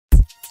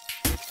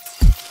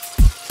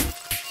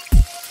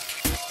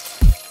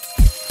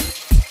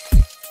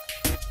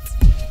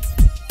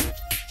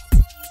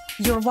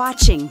You're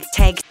watching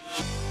Tag.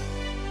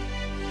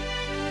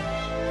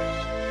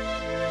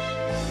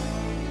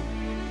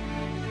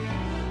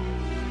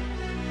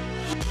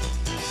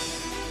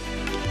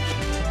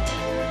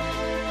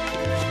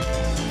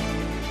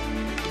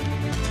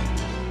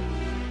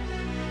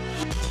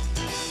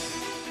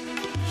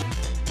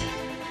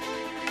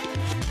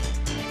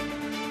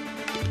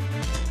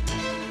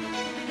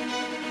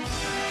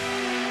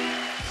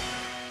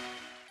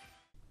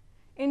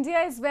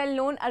 India is well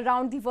known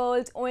around the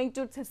world owing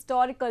to its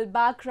historical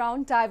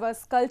background,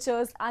 diverse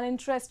cultures and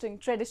interesting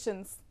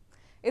traditions.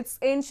 Its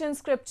ancient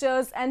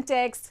scriptures and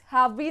texts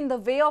have been the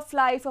way of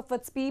life of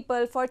its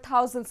people for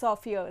thousands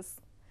of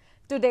years.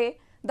 Today,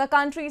 the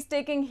country is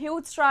taking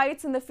huge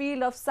strides in the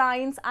field of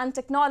science and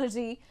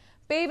technology,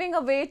 paving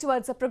a way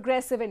towards a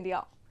progressive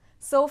India.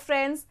 So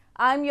friends,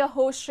 I am your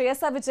host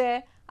Shreyasa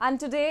Vijay, and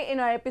today in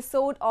our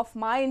episode of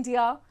My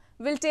India,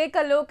 we'll take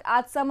a look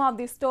at some of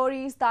the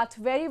stories that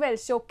very well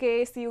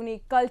showcase the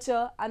unique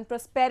culture and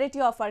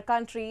prosperity of our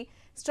country,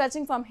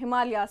 stretching from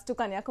Himalayas to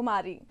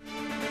Kanyakumari.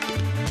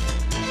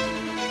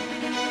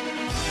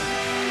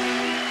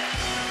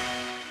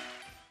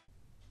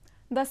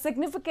 The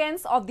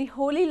significance of the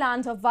holy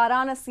land of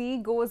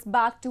Varanasi goes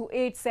back to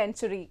 8th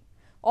century.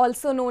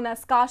 Also known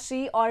as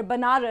Kashi or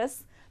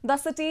Banaras, the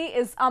city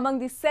is among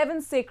the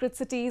 7 sacred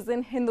cities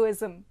in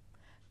Hinduism.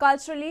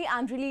 Culturally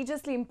and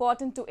religiously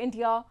important to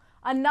India,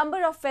 a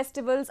number of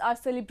festivals are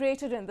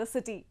celebrated in the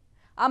city.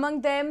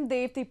 Among them,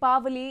 Dev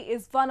Deepavali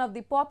is one of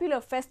the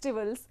popular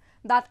festivals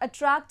that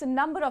attract a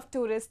number of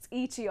tourists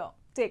each year.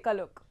 Take a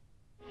look.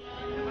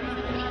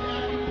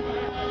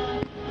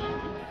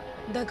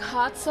 The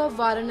ghats of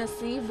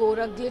Varanasi wore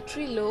a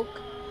glittery look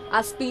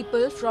as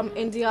people from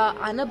India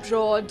and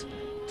abroad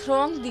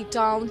thronged the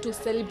town to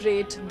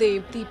celebrate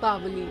Dev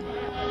Deepavali.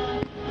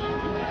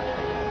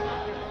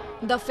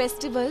 The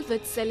festival,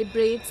 which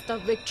celebrates the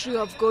victory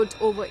of good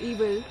over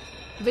evil,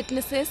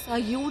 witnesses a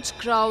huge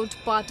crowd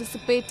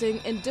participating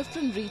in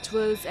different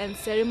rituals and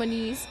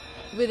ceremonies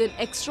with an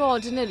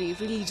extraordinary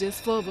religious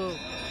fervor.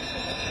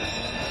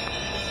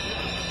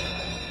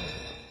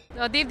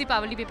 देव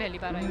दीपावली पे पहली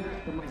बार आई।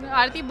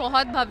 आरती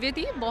बहुत भव्य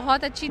थी,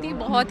 बहुत अच्छी थी,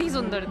 बहुत ही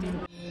सुंदर थी।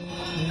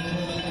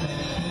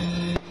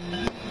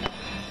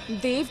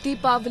 Dev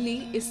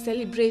Deepavali is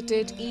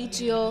celebrated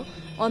each year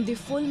on the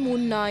full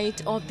moon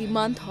night of the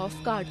month of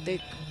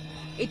Kartik.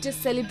 It is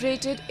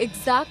celebrated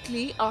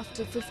exactly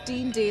after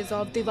 15 days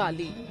of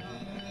Diwali.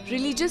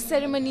 Religious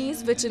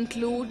ceremonies, which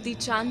include the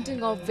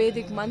chanting of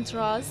Vedic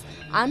mantras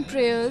and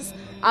prayers,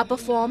 are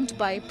performed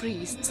by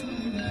priests.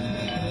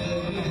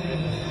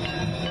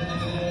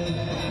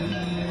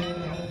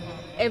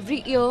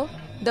 Every year,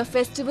 the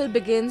festival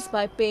begins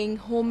by paying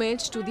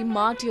homage to the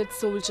martyred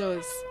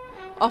soldiers.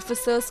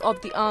 Officers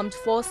of the armed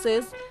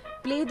forces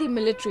play the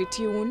military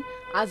tune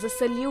as a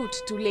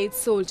salute to late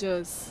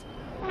soldiers.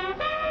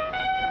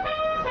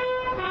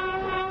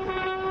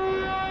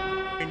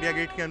 India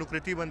gate की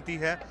अनुकृति बनती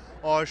है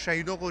और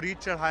शहीदों को रीत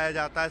चढ़ाया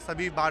जाता है।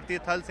 सभी भारतीय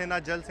थल सेना,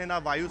 जल सेना,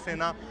 वायु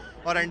सेना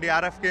और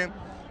एनडीआरएफ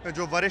के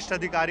जो वरिष्ठ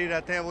अधिकारी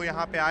रहते हैं वो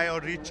यहाँ पे आए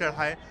और रीत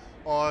चढ़ाए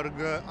और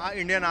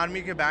इंडियन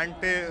आर्मी के बैंड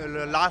पे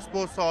लास्ट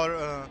पोस्ट और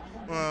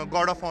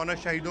गॉड ऑफ ऑनर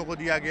शहीदों को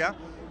दिया गया।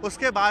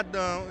 उसके बाद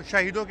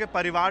शहीदों के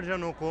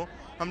परिवारजनों को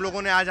हम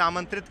लोगों ने आज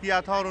आमंत्रित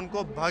किया था और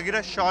उनको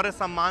भगीरथ शौर्य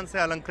सम्मान से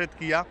अलंकृत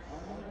किया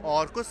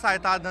और कुछ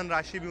सहायता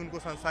धनराशि भी उनको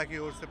संस्था की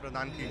ओर से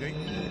प्रदान की गई।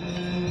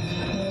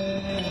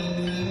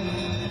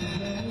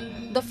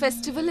 The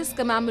festival is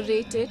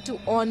commemorated to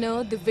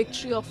honor the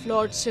victory of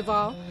Lord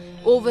Shiva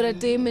over a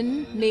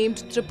demon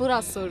named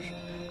Tripurasur,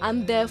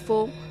 and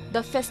therefore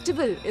the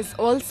festival is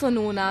also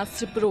known as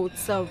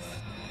Tripurotsav.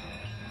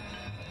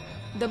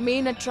 The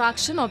main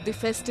attraction of the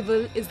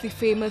festival is the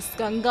famous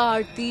Ganga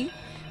Aarti,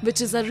 which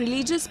is a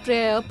religious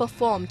prayer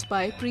performed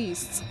by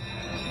priests.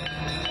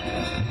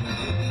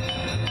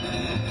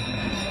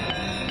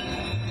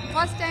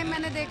 First time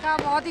मैंने देखा,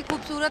 बहुत ही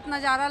खूबसूरत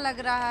नज़ारा लग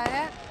रहा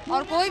है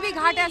और कोई भी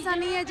घाट ऐसा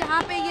नहीं है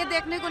जहाँ पे ये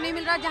देखने को नहीं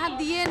मिल रहा जहाँ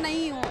दिए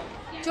नहीं हो।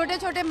 छोटे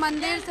छोटे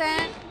मंदिर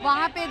हैं,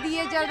 वहाँ पे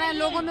दिए जल रहे हैं,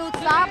 लोगों में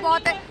उत्साह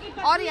बहुत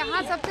है और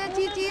यहाँ सबसे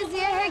अच्छी चीज़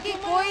ये है कि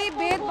कोई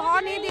भेदभाव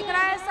नहीं दिख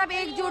रहा है, सब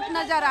एकजुट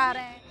नज़र आ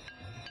रहे हैं।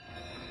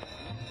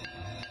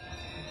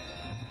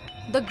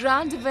 The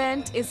grand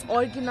event is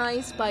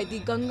organized by the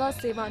Ganga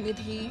Seva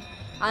Nidhi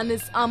and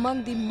is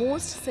among the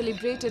most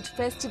celebrated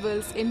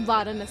festivals in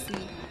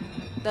Varanasi.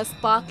 The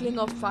sparkling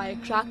of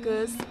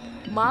firecrackers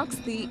marks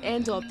the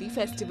end of the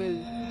festival.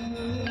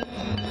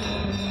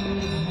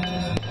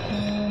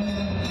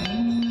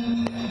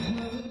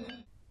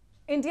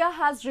 India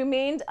has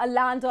remained a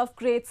land of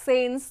great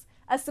saints,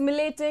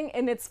 assimilating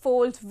in its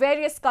fold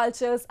various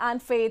cultures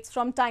and faiths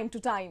from time to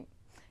time.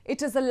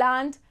 It is a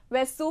land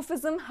where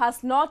Sufism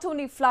has not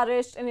only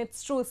flourished in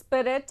its true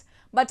spirit,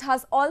 but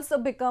has also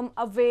become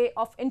a way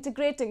of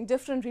integrating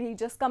different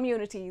religious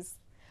communities.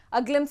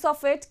 A glimpse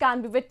of it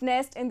can be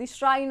witnessed in the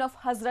shrine of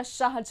Hazrat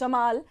Shah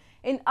Jamal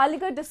in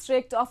Aligarh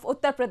district of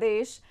Uttar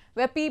Pradesh,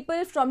 where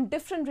people from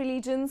different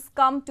religions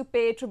come to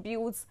pay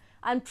tributes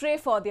and pray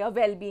for their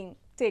well-being.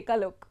 Take a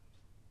look.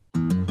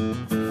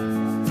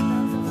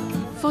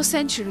 For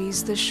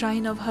centuries, the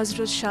shrine of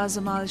Hazrat Shah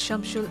Jamal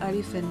Shamsul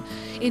Arifin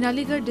in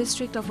Aligarh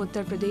district of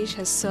Uttar Pradesh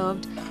has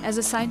served as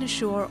a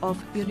cynosure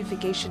of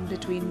unification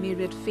between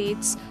myriad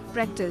faiths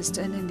practiced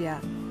in India.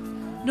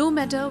 No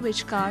matter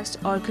which caste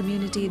or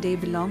community they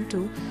belong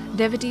to,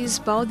 devotees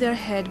bow their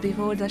head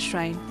before the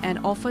shrine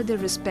and offer their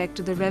respect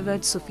to the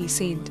revered Sufi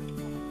saint.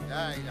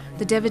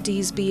 The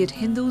devotees, be it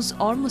Hindus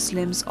or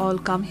Muslims, all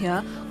come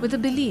here with the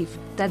belief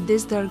that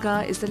this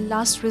dargah is the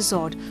last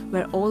resort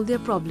where all their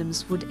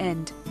problems would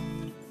end.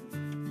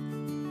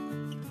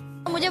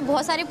 मुझे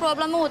बहुत सारी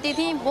problem होती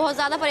थी, बहुत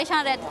ज़्यादा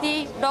परेशान रहती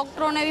थी।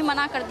 डॉक्टरों ने भी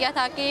मना कर दिया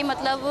था कि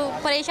मतलब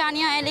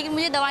परेशानियां हैं, लेकिन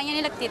मुझे दवाइयां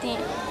नहीं लगती थी।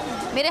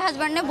 मेरे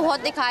हस्बैंड ने बहुत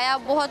दिखाया,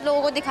 बहुत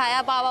लोगों को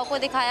दिखाया, बाबा को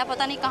दिखाया,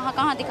 पता नहीं कहाँ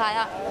कहाँ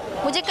दिखाया,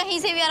 मुझे कहीं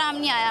से भी आराम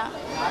नहीं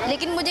आया।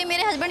 लेकिन मुझे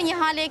मेरे हस्बैंड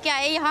यहाँ लेके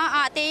आए, यहाँ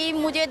आते ही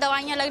मुझे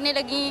दवाइयाँ लगने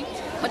लगी,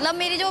 मतलब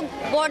मेरी जो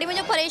बॉडी में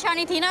जो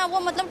परेशानी थी ना वो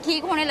मतलब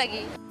ठीक होने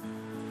लगी।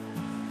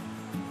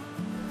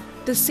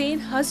 The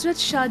saint Hazrat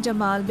Shah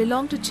Jamal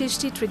belonged to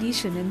Chishti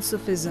tradition in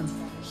Sufism.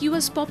 He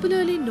was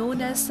popularly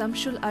known as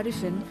Shamsul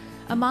Arifin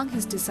among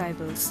his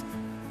disciples.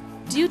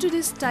 Due to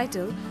this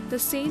title, the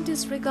saint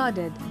is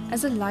regarded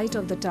as a light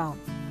of the town.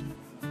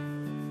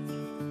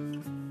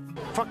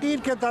 फ़कीर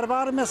के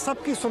दरबार में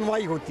सबकी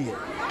सुनवाई होती है।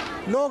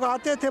 लोग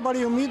आते थे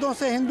बड़ी उम्मीदों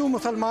से, हिंदू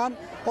मुसलमान,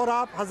 और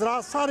आप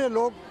हजरात सारे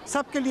लोग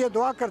सबके लिए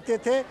दुआ करते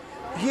थे।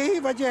 यही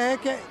वजह है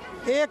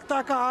कि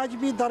एकता का आज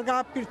भी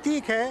दरगाह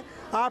प्रतीक है।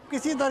 आप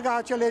किसी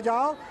दरगाह चले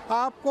जाओ,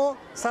 आपको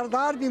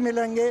सरदार भी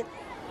मिलेंगे,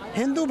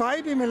 हिंदू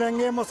भाई भी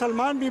मिलेंगे,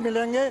 मुसलमान भी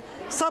मिलेंगे,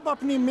 सब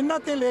अपनी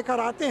मिन्नतें लेकर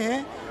आते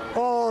हैं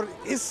और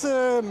इस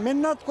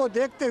मिन्नत को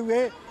देखते हुए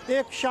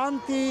एक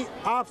शांति,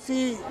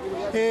 आपसी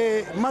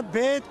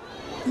मतभेद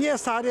ये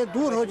सारे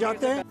दूर हो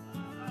जाते हैं।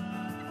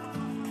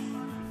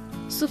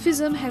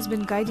 Sufism has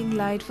been guiding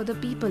light for the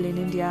people in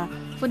India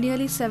for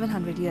nearly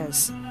 700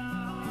 years.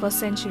 For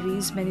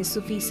centuries, many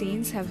Sufi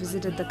saints have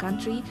visited the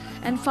country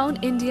and found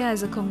India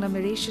as a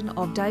conglomeration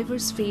of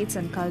diverse faiths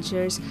and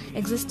cultures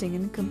existing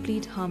in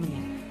complete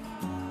harmony.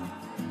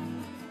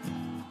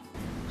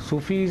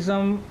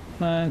 Sufism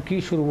की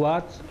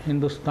शुरुआत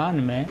हिंदुस्तान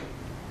में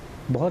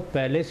बहुत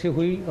पहले से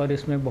हुई और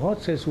इसमें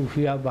बहुत से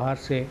सूफिया बाहर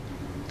से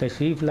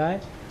तशरीफ़ लाए।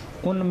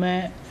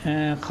 उनमें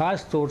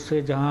ख़ास तौर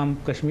से जहाँ हम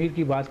कश्मीर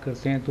की बात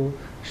करते हैं तो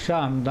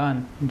शाह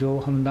हमदान, जो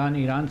हमदान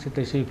ईरान से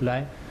तशरीफ़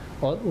लाए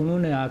और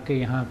उन्होंने आके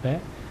यहाँ पे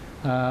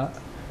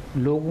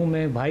लोगों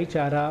में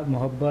भाईचारा,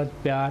 मोहब्बत,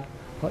 प्यार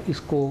और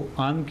इसको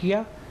आम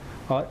किया।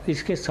 और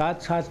इसके साथ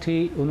साथ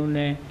ही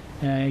उन्होंने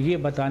ये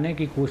बताने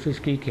की कोशिश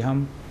की कि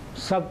हम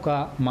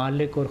सबका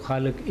मालिक और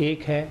खालिक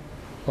एक है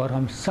और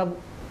हम सब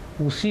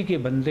उसी के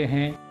बंदे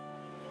हैं।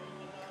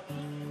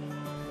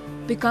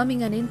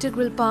 Becoming an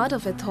integral part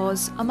of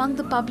ethos among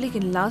the public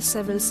in last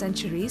several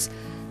centuries,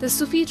 the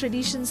Sufi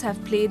traditions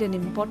have played an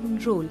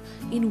important role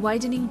in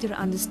widening their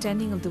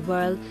understanding of the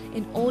world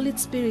in all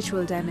its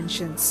spiritual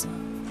dimensions.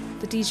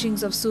 The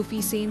teachings of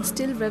Sufi saints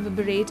still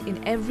reverberate in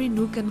every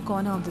nook and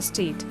corner of the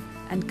state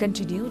and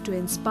continue to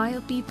inspire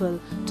people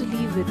to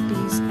live with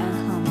peace and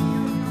harmony.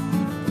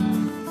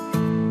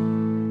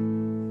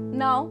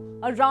 Now,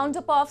 a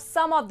roundup of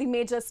some of the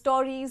major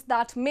stories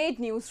that made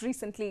news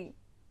recently.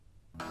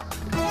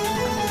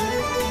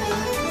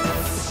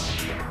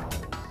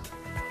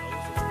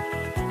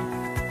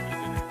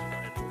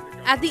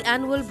 At the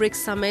annual BRICS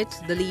summit,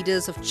 the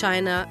leaders of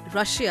China,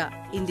 Russia,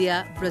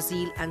 India,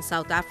 Brazil and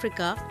South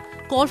Africa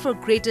called for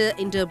greater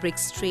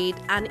inter-BRICS trade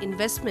and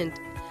investment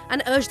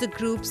and urged the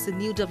group's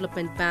new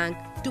development bank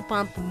to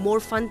pump more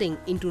funding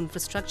into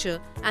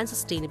infrastructure and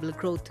sustainable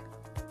growth.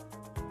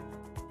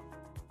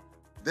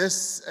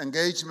 This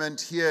engagement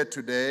here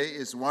today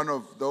is one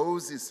of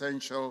those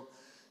essential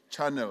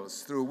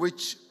channels through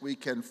which we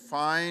can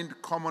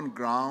find common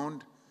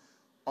ground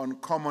on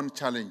common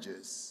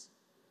challenges.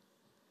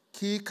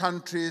 Key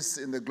countries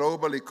in the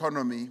global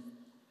economy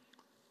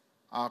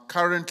are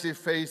currently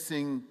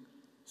facing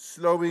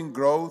slowing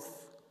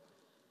growth,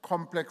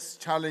 complex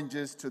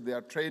challenges to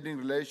their trading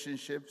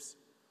relationships,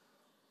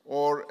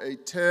 or a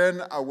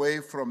turn away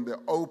from the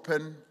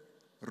open,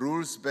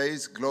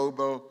 rules-based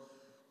global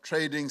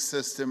trading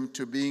system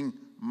to being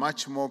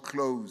much more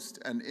closed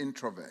and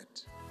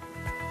introvert.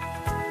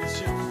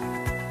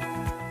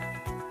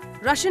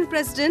 Russian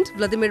President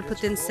Vladimir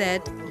Putin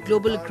said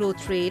global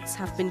growth rates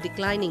have been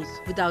declining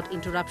without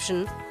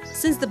interruption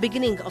since the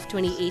beginning of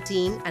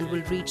 2018 and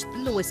will reach the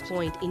lowest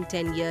point in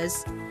 10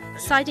 years,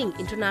 citing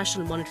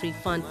International Monetary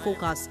Fund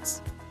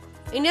forecasts.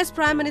 India's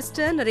Prime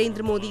Minister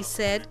Narendra Modi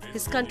said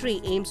his country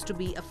aims to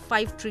be a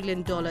 $5 trillion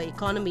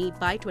economy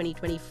by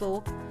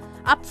 2024,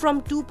 up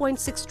from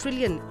 $2.6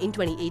 trillion in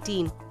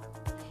 2018.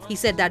 He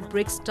said that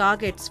BRICS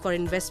targets for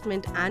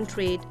investment and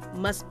trade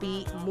must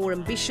be more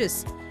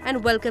ambitious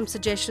and welcomed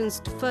suggestions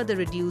to further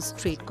reduce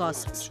trade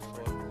costs.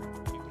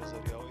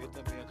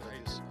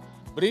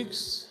 BRICS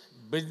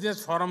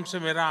business forum से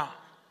मेरा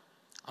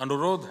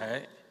अनुरोध है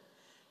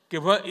कि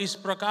वह इस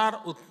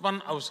प्रकार उत्पन्न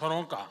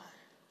अवसरों का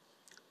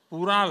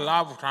पूरा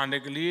लाभ उठाने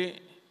के लिए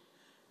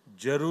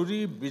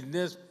जरूरी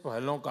बिजनेस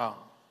पहलों का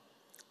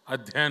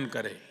अध्ययन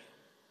करे।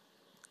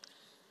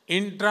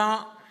 इंट्रा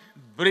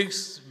ब्रिक्स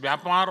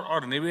व्यापार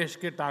और निवेश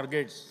के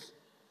टारगेट्स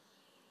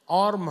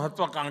और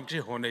महत्वाकांक्षी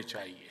होने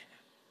चाहिए।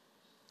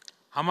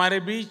 हमारे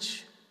बीच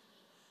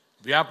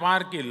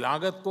व्यापार की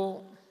लागत को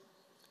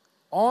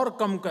और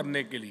कम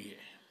करने के लिए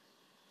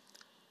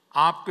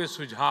आपके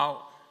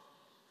सुझाव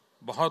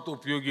बहुत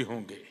उपयोगी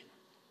होंगे।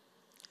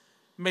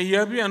 मैं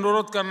यह भी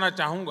अनुरोध करना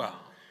चाहूँगा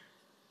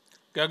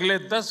कि अगले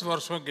 10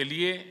 वर्षों के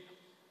लिए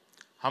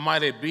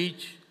हमारे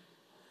बीच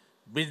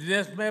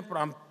बिजनेस में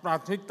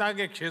प्राथमिकता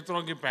के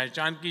क्षेत्रों की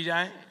पहचान की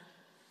जाए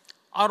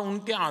और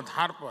उनके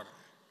आधार पर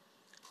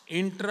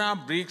इंट्रा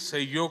ब्रिक्स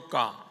सहयोग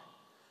का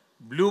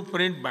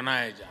ब्लूप्रिंट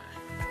बनाया जाए।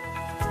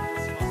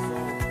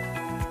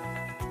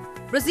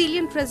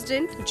 Brazilian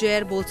President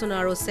Jair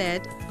Bolsonaro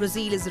said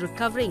Brazil is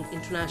recovering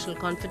international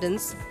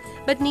confidence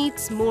but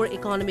needs more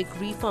economic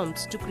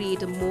reforms to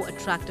create a more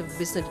attractive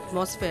business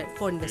atmosphere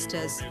for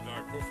investors.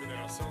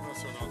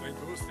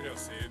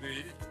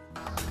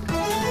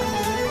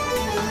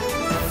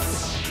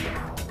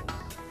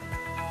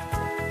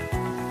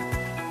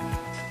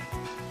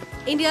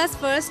 India's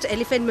first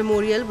elephant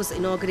memorial was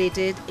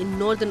inaugurated in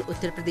northern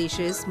Uttar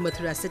Pradesh's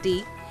Mathura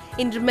city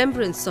in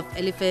remembrance of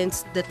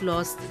elephants that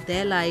lost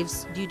their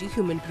lives due to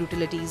human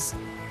brutalities.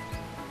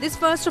 This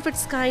first of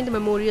its kind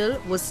memorial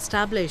was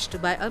established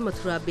by a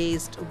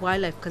Mathura-based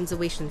wildlife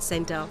conservation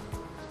center.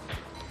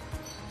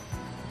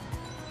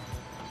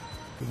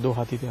 दो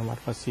हाथी थे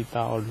हमारे पास,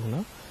 सीता और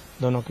Luna.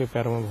 दोनों के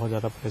पैरों में बहुत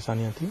ज़्यादा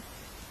परेशानियां थी।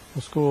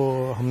 उसको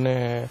हमने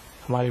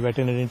हमारी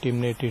वेटरनरी टीम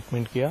ने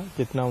ट्रीटमेंट किया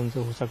जितना उनसे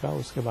हो सका।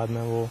 उसके बाद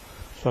में वो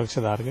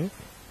सुरक्षित हार गए।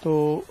 तो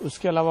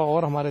उसके अलावा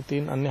और हमारे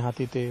 3 अन्य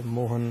हाथी थे,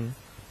 मोहन,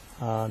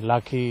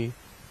 लाखी,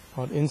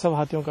 और इन सब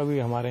हाथियों का भी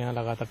हमारे यहाँ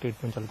लगातार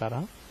ट्रीटमेंट चलता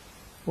रहा।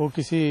 वो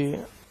किसी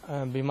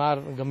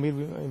गंभीर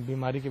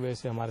बीमारी की वजह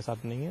से हमारे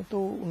साथ नहीं है। तो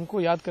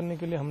उनको याद करने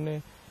के लिए हमने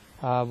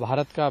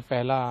भारत का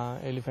पहला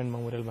एलिफेंट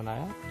मेमोरियल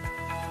बनाया।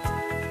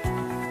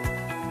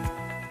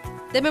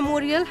 The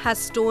memorial has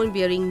stone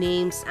bearing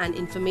names and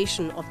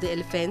information of the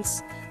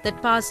elephants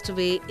that passed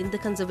away in the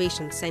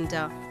conservation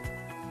center.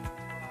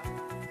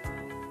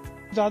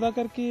 ज़्यादा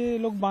करके ये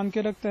लोग बांध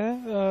के रखते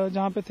हैं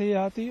जहाँ पे थे ये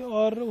हाथी,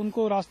 और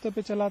उनको रास्ते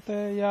पे चलाते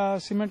हैं या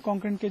सीमेंट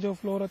कंक्रीट के जो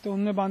फ्लोर होते हैं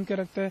उनमें बांध के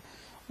रखते हैं।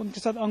 उनके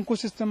साथ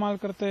अंकुश इस्तेमाल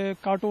करते हैं,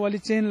 कांटों वाली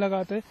चेन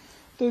लगाते हैं।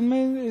 तो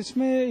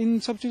इसमें इन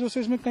सब चीज़ों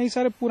से इसमें कई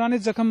सारे पुराने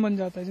जख्म बन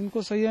जाते हैं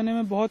जिनको सही होने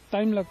में बहुत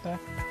टाइम लगता है।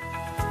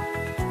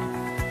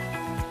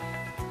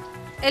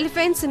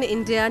 Elephants in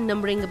India,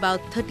 numbering about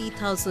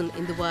 30,000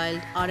 in the wild,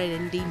 are an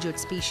endangered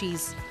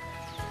species.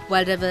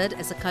 While revered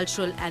as a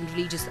cultural and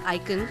religious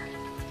icon,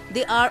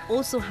 they are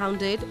also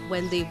hounded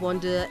when they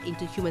wander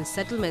into human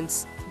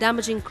settlements,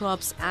 damaging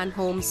crops and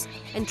homes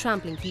and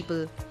trampling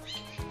people.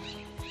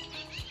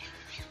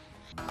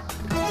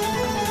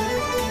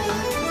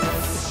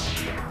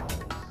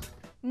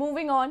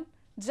 Moving on,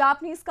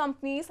 Japanese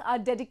companies are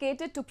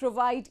dedicated to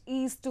provide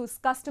ease to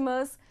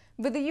customers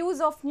with the use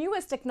of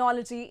newest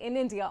technology in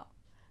India.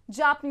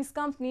 Japanese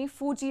company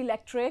Fuji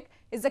Electric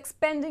is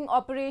expanding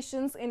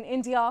operations in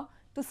India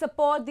to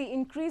support the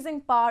increasing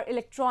power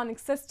electronic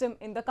system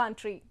in the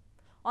country.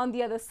 On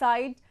the other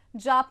side,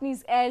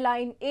 Japanese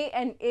airline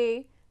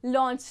ANA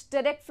launched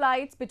direct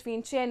flights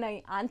between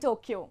Chennai and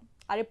Tokyo.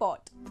 A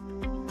report.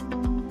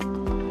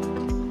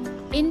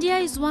 India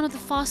is one of the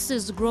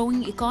fastest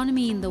growing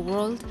economy in the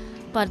world,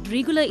 but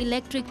regular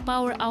electric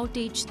power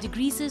outage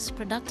decreases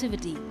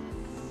productivity.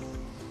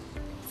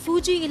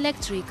 Fuji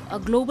Electric, a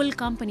global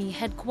company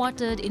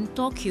headquartered in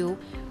Tokyo,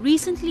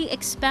 recently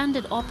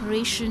expanded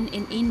operation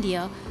in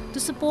India to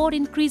support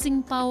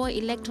increasing power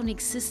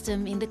electronic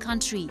system in the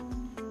country.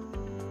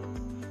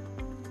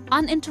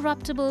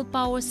 Uninterruptible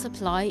power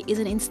supply is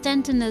an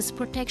instantaneous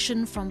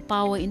protection from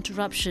power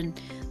interruption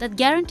that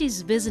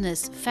guarantees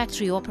business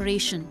factory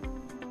operation.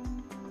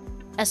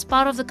 As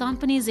part of the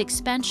company's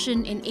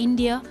expansion in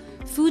India,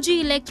 Fuji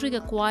Electric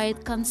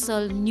acquired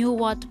Consol New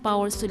Watt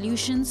Power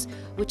Solutions,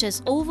 which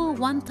has over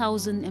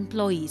 1,000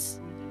 employees.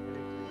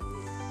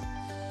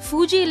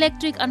 Fuji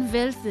Electric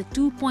unveiled the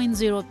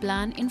 2.0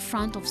 plan in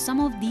front of some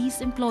of these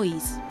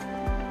employees.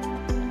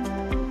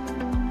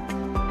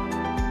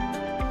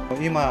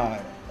 今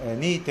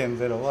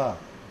 2.0 は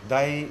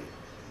第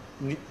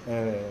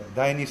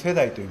2世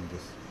代という意味で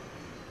す。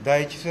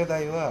第1世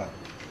代は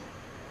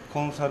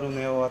コンサル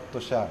ネオワット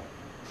社、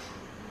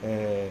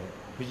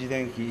富士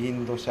電機イ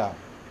ンド社、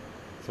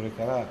それ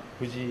から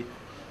富士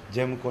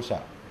ジェムコ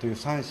社という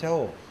3社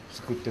を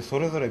作ってそ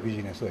れぞれビ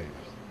ジネスをやりま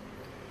す。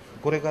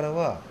これから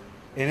は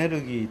エネ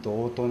ルギーと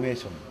オートメー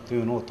ションとい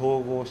うのを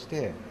統合し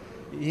て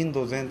イン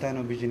ド全体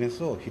のビジネ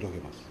スを広げ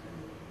ます。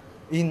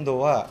インド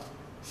は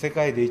世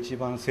界で一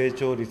番成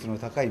長率の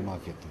高いマー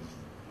ケットで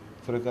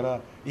す。それから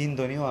イン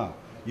ドには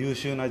優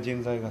秀な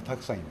人材がた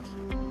くさんいます。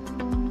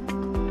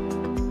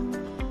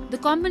The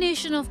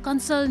combination of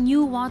Consol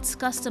New Watt's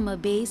customer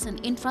base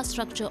and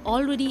infrastructure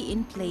already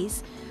in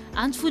place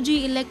and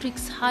Fuji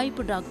Electric's high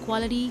product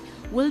quality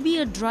will be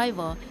a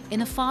driver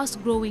in a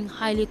fast-growing,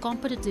 highly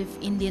competitive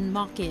Indian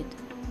market.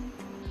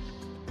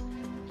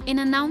 In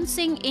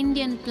announcing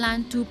Indian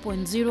Plan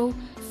 2.0,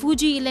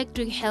 Fuji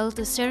Electric held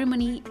a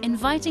ceremony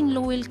inviting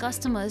loyal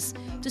customers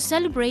to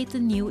celebrate the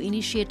new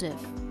initiative.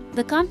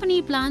 The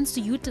company plans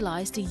to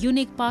utilize the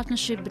unique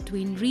partnership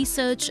between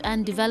research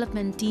and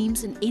development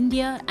teams in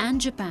India and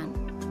Japan.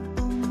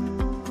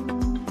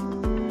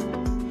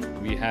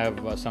 We have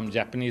some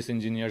Japanese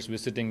engineers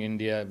visiting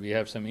India. We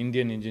have some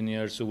Indian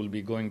engineers who will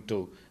be going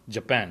to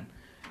Japan.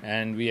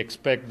 And we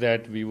expect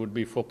that we would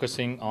be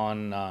focusing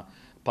on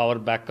power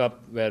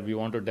backup, where we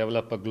want to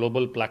develop a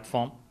global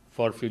platform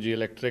for Fuji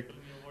Electric.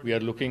 We are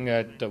looking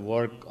at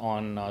work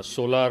on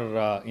solar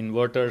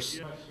inverters,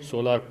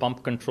 solar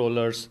pump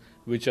controllers,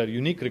 which are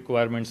unique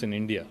requirements in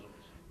India,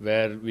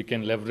 where we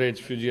can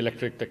leverage Fuji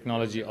Electric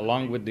technology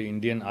along with the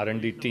Indian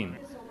R&D team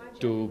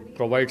to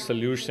provide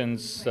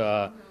solutions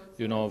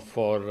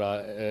for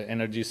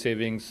energy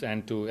savings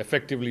and to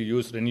effectively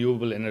use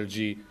renewable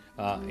energy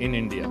in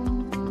India.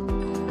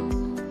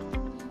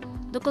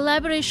 The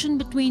collaboration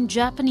between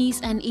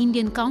Japanese and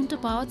Indian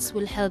counterparts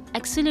will help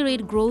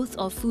accelerate growth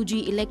of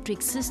Fuji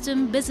Electric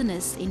system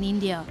business in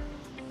India.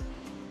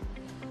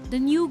 The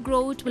new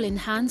growth will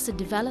enhance the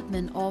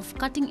development of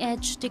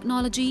cutting-edge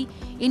technology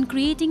in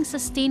creating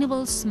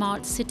sustainable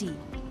smart city.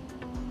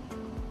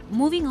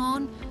 Moving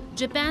on,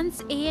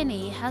 Japan's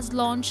ANA has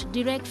launched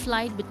direct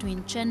flight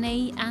between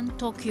Chennai and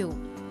Tokyo.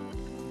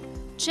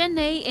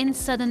 Chennai in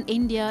southern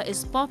India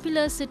is a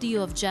popular city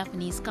of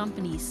Japanese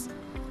companies.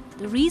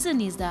 The reason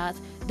is that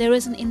there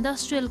is an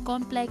industrial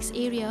complex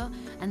area,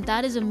 and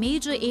that is a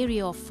major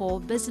area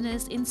for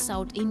business in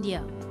South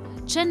India.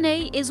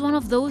 Chennai is one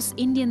of those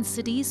Indian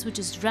cities which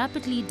is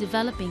rapidly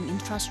developing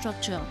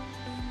infrastructure.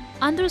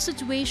 Under a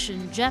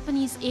situation,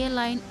 Japanese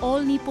airline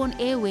All Nippon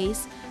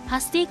Airways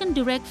has taken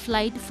direct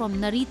flight from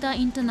Narita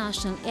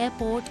International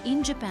Airport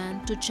in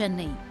Japan to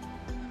Chennai.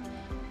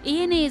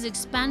 ANA is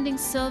expanding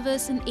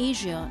service in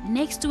Asia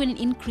next to an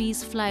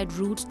increased flight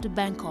route to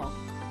Bangkok.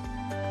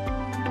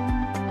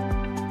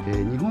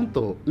 日本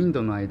とイン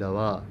ドの間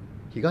は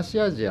東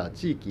アジア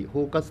地域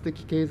包括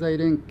的経済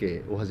連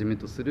携をはじめ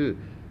とする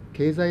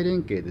経済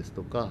連携です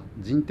とか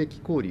人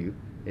的交流、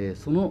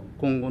その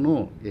今後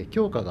の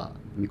強化が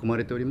見込ま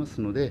れておりま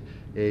すので、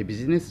ビ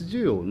ジネス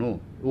需要の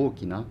大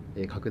きな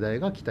拡大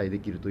が期待で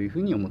きるというふ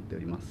うに思ってお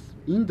ります。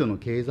インドの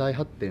経済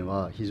発展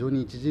は非常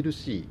に著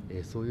し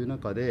い、そういう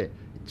中で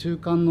中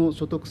間の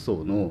所得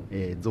層の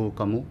増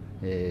加も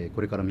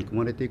これから見込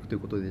まれていくという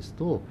ことです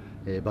と、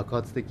爆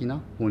発的な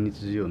訪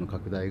日需要の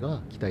拡大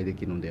が期待で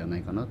きるのではな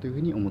いかなというふ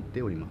うに思っ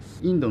ております。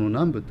インドの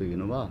南部という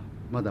のは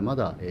まだま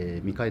だ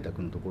未開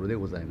拓のところで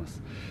ございま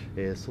す。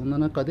そんな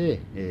中で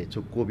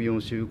直行便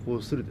を就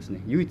航するです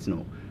ね、唯一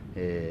の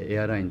エ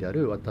アラインであ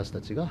る私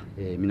たちが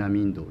南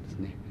インドをです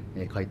ね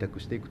開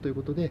拓していくという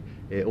ことで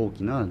大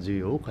きな需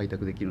要を開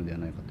拓できるのでは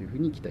ないかというふう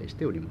に期待し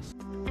ております。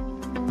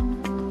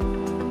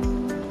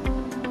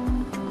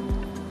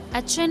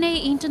At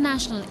Chennai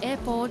International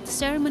Airport, the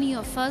ceremony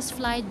of first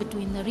flight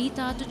between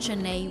Narita to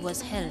Chennai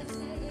was held.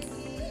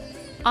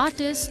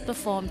 Artists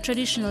performed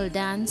traditional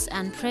dance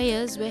and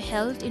prayers were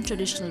held in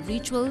traditional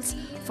rituals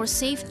for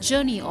safe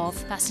journey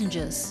of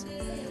passengers.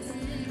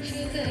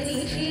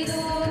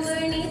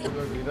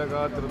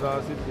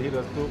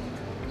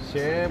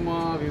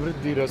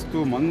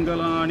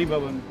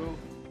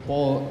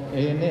 For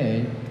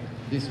ANA,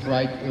 this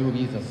flight will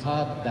be the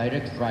third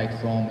direct flight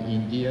from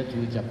India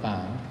to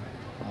Japan,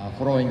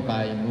 following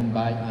by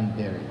Mumbai and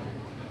Delhi.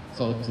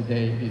 So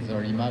today is a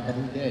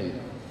remarkable day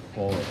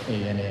for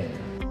ANA.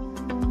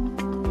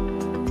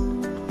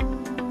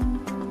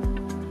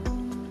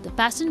 The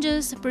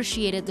passengers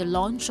appreciated the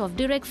launch of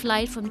direct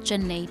flight from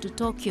Chennai to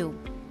Tokyo.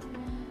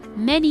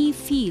 Many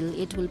feel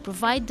it will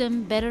provide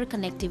them better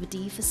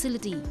connectivity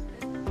facility.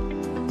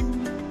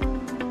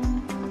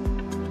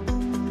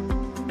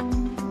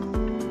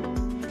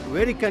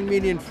 Very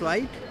convenient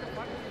flight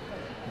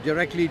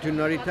directly to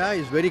Narita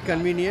is very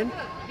convenient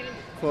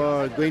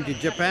for going to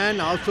Japan,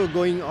 also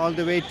going all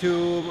the way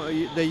to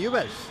the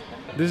US.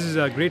 This is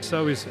a great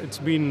service.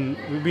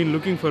 We've been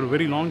looking for a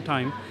very long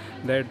time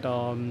that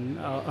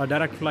a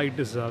direct flight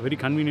is very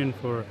convenient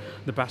for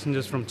the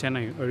passengers from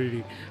Chennai.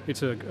 Already,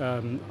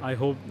 I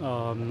hope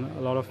a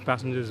lot of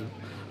passengers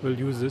will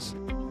use this.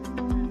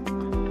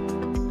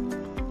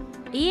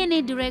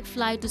 ANA direct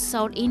flight to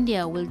South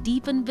India will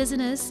deepen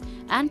business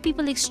and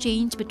people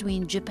exchange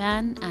between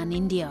Japan and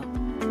India.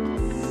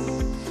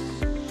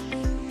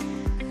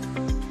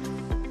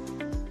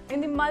 In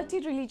the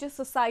multi-religious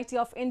society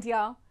of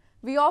India,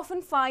 we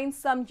often find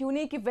some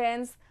unique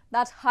events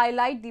that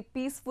highlight the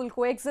peaceful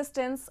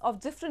coexistence of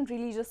different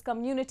religious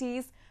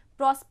communities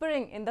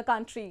prospering in the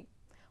country.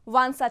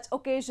 One such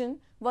occasion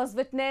was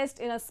witnessed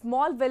in a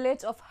small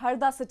village of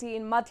Harda city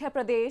in Madhya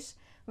Pradesh,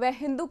 where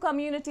Hindu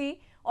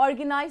community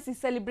organized the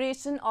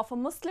celebration of a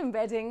Muslim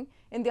wedding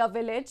in their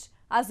village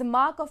as a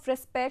mark of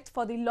respect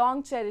for the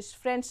long-cherished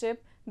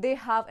friendship they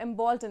have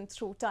emboldened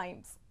through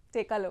times.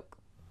 Take a look.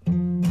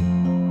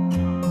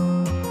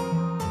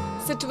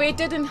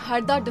 Situated in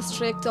Harda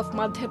district of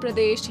Madhya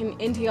Pradesh in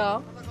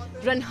India,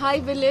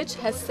 Ranhai village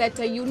has set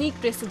a unique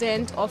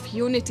precedent of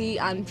unity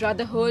and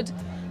brotherhood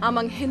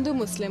among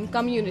Hindu-Muslim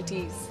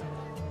communities.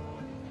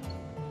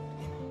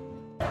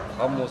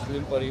 हम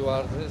मुस्लिम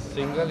परिवार से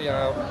single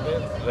यहाँ पे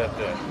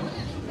रहते हैं,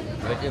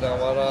 लेकिन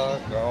हमारा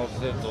गांव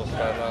से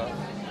दोस्ताना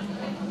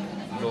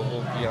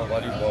लोगों की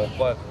हमारी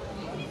मोहब्बत,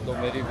 तो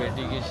मेरी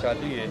बेटी की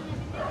शादी है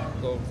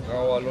तो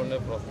गांव वालों ने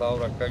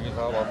प्रस्ताव रखा कि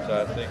साहब हम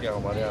चाहते हैं कि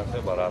हमारे यहाँ से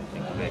बारात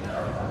निकले,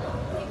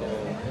 तो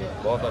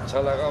बहुत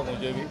अच्छा लगा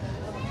मुझे भी,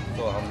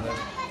 तो हमने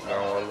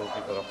गांव वालों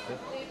की तरफ से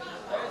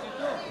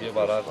ये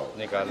बारात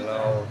निकालना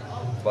और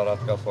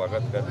बारात का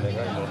स्वागत करने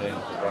का इन्होंने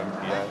इंतजाम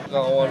किया।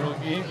 गांव वालों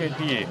की ही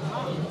बेटी है,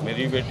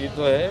 मेरी बेटी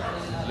तो है,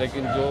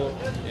 लेकिन जो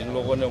इन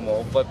लोगों ने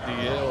मोहब्बत दी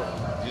है और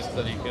जिस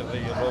तरीके से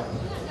ये लोग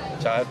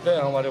चाहते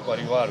हैं हमारे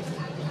परिवार को,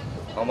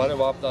 हमारे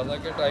बाप दादा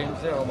के टाइम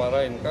से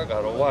हमारा इनका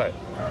घरवा है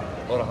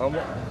और हम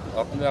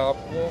अपने आप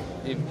को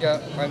इनका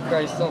अंग का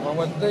हिस्सा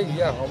समझते हैं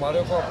या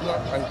हमारे को अपना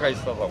अंग का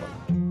हिस्सा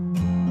समझते।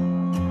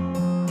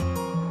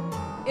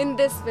 In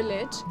this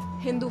village,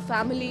 Hindu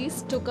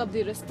families took up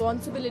the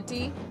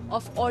responsibility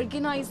of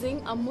organizing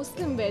a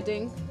Muslim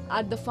wedding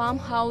at the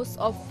farmhouse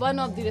of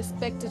one of the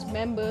respected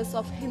members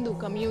of Hindu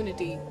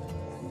community.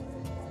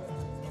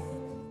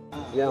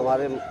 ये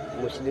हमारे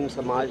मुस्लिम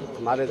समाज,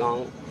 हमारे गांव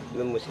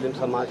में मुस्लिम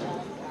समाज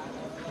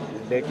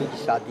बेटी की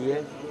शादी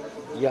है।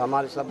 ये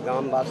हमारे सब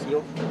गांव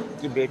वासियों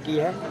की बेटी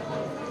है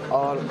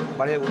और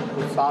बड़े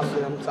उत्साह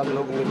से हम सब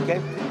लोग मिलकर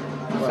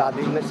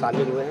शादी में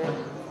शामिल हुए हैं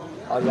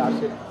और यहाँ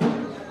से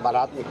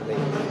बारात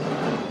निकलेगी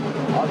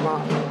और वहाँ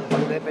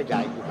बंगले पे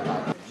जाएगी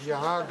बारात।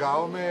 यहाँ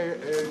गांव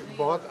में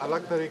बहुत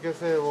अलग तरीके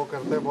से वो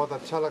करते हैं, बहुत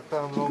अच्छा लगता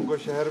है हम लोगों को।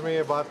 शहर में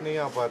ये बात नहीं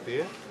आ पाती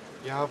है।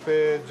 यहाँ पे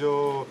जो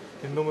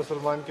हिंदू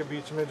मुसलमान के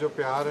बीच में जो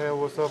प्यार है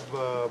वो सब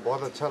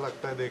बहुत अच्छा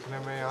लगता है देखने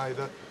में। यहाँ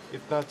इधर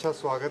इतना अच्छा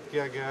स्वागत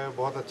किया गया है,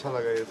 बहुत अच्छा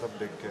लगा ये सब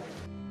देख के।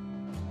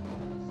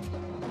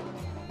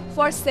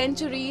 For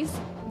centuries,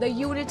 the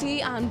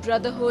unity and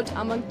brotherhood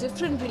among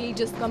different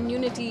religious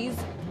communities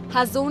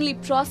has only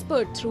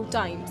prospered through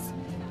times.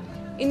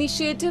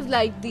 Initiatives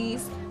like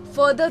these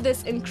further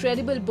this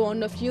incredible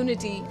bond of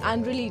unity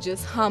and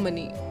religious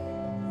harmony.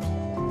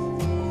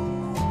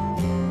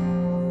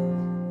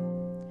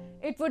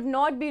 It would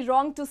not be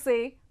wrong to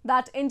say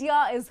that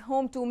India is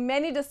home to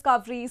many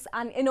discoveries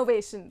and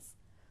innovations.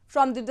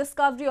 From the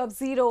discovery of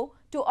zero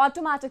to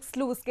automatic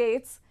sluice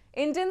gates,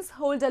 Indians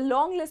hold a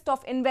long list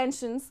of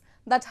inventions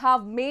that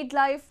have made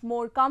life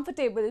more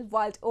comfortable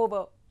world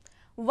over.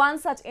 One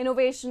such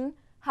innovation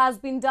has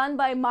been done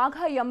by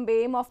Magha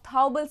Yambem of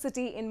Thaubal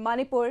city in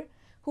Manipur,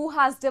 who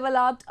has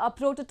developed a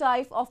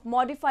prototype of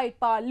modified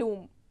power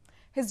loom.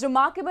 His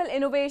remarkable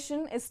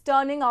innovation is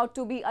turning out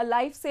to be a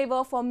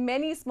lifesaver for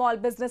many small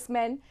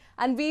businessmen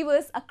and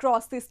weavers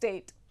across the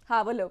state.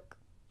 Have a look.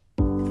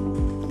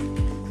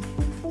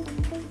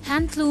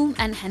 Handloom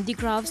and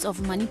handicrafts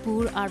of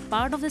Manipur are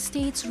part of the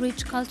state's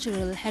rich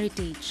cultural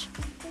heritage.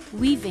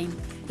 Weaving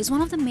is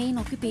one of the main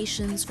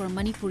occupations for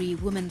Manipuri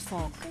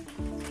womenfolk.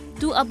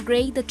 To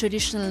upgrade the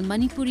traditional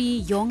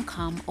Manipuri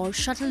yongkham or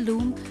shuttle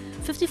loom,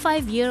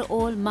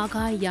 55-year-old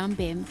Magha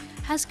Yambem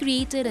has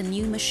created a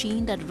new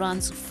machine that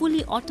runs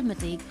fully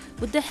automatic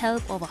with the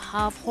help of a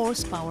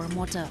half-horsepower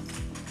motor.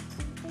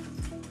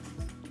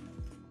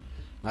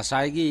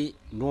 Ngasaygi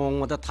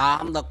nongmada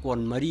thamda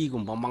kon mari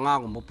gumba manga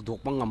gumba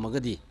puthokpa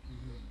ngamagadi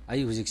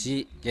ai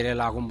hujiksi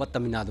Kerala gumba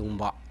Tamil Nadu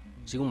gumba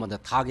sigumada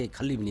thage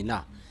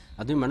khalibnina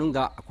adu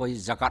manungda akoi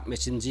zakat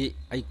machine ji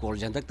ai kol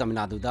jandak Tamil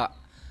Nadu da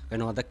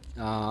kaino da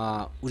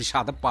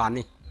Odisha da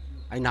pani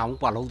ai naung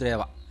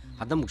palhodreba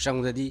hadam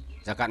muksangdadi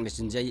zakat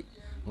machine ji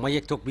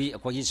mayek thokbi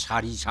akoi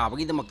sari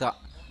chabagi damakta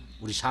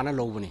Odisha na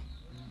lobani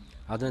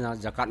aduna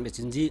zakat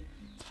machine ji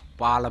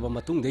palaba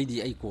matung dei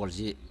di ai kol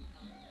ji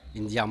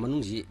India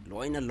manungji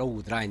loina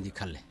low dra indi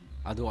khalle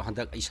adu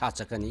handak isa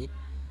chakani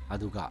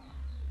aduga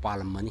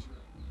palamani.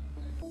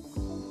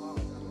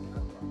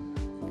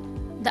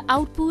 The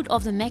output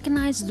of the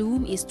mechanized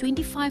loom is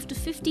 25 to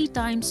 50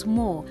 times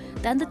more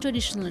than the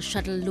traditional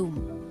shuttle loom.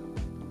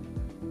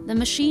 The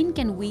machine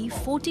can weave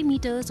 40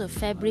 meters of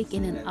fabric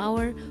in an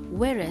hour,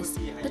 whereas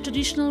the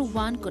traditional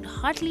one could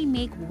hardly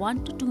make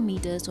 1 to 2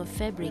 meters of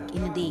fabric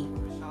in a day.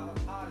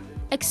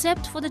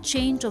 Except for the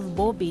change of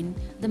bobbin,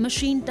 the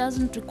machine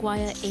doesn't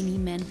require any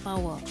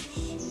manpower.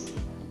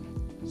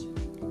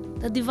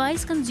 The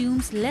device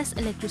consumes less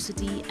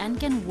electricity and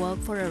can work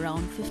for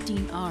around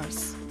 15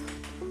 hours.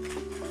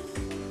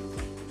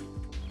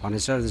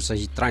 Furniture is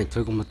a train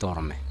to come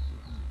to me.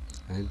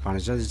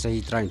 Furniture is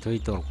a train to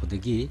it or the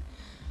gi.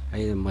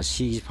 I must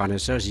see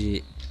furniture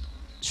is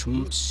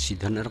some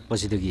sidhaner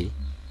pasidagi.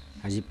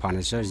 As if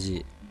furniture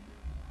is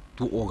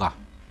to oga.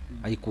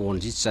 I call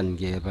it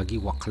Sange Bagi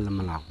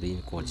Wakalamala,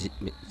 call it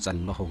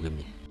San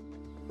Mahogami.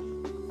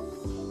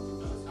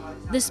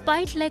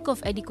 Despite lack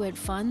of adequate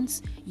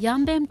funds,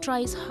 Yambem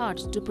tries hard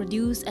to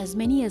produce as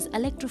many as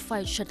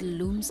electrified shuttle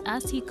looms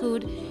as he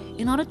could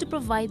in order to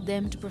provide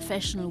them to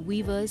professional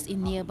weavers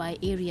in nearby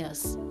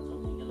areas.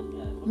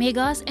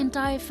 Megha's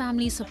entire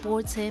family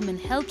supports him and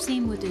helps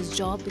him with his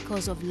job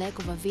because of lack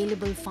of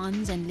available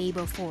funds and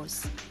labor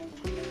force.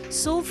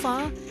 So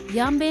far,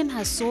 Yambem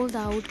has sold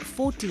out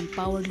 40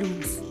 power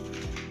looms.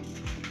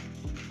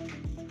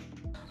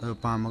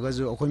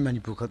 पामगजु अखोय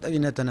Manipur खतगी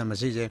नतना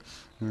मसिजे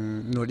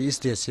north east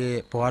state से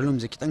power loom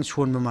से खितंग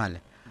सोनबा माले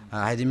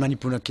हाइदि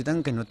मणिपुर खितंग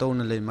कनो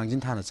तौना ले मांजिन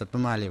थाना चतपा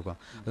मालेको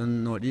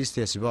north east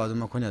state सिबा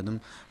अदुम अखोयना अदुम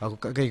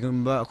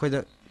कइगुम्बा अखोयदा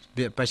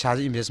पैसा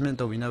investment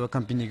तौबिनाबा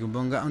company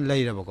गुम्बंगा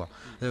लैरबको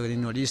अदुगदि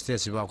north east state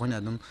सिबा अखोयना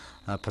अदुम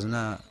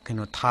फजना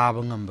कनो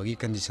थाबा ngambagi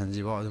condition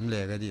सिबा अदुम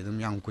लेगदि अदुम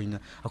याम कुइना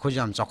अखोय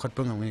याम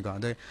चौखटपा ngमनिको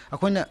अदै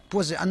अखोयना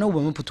पोसे अनौबा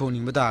म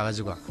पुथोनिंगबा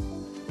दागाजुको.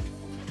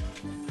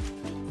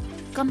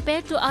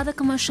 Compared to other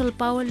commercial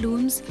power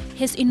looms,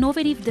 his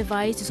innovative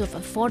device is of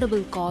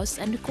affordable cost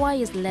and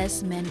requires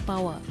less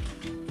manpower.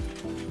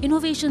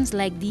 Innovations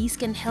like these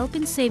can help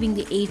in saving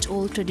the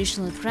age-old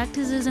traditional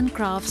practices and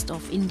crafts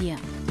of India.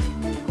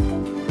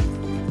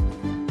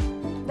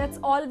 That's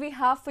all we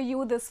have for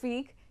you this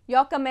week.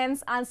 Your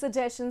comments and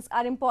suggestions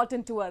are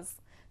important to us.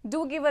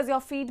 Do give us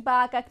your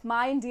feedback at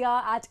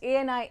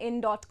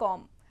myindia@anin.com.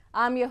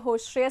 I'm your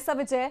host Shreyasa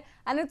Vijay,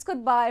 and it's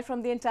goodbye from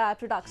the entire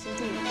production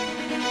team.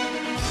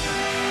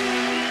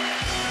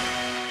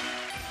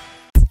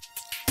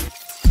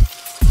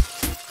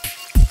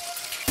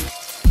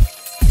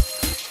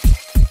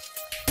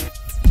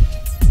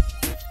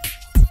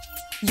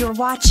 You're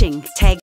watching Tag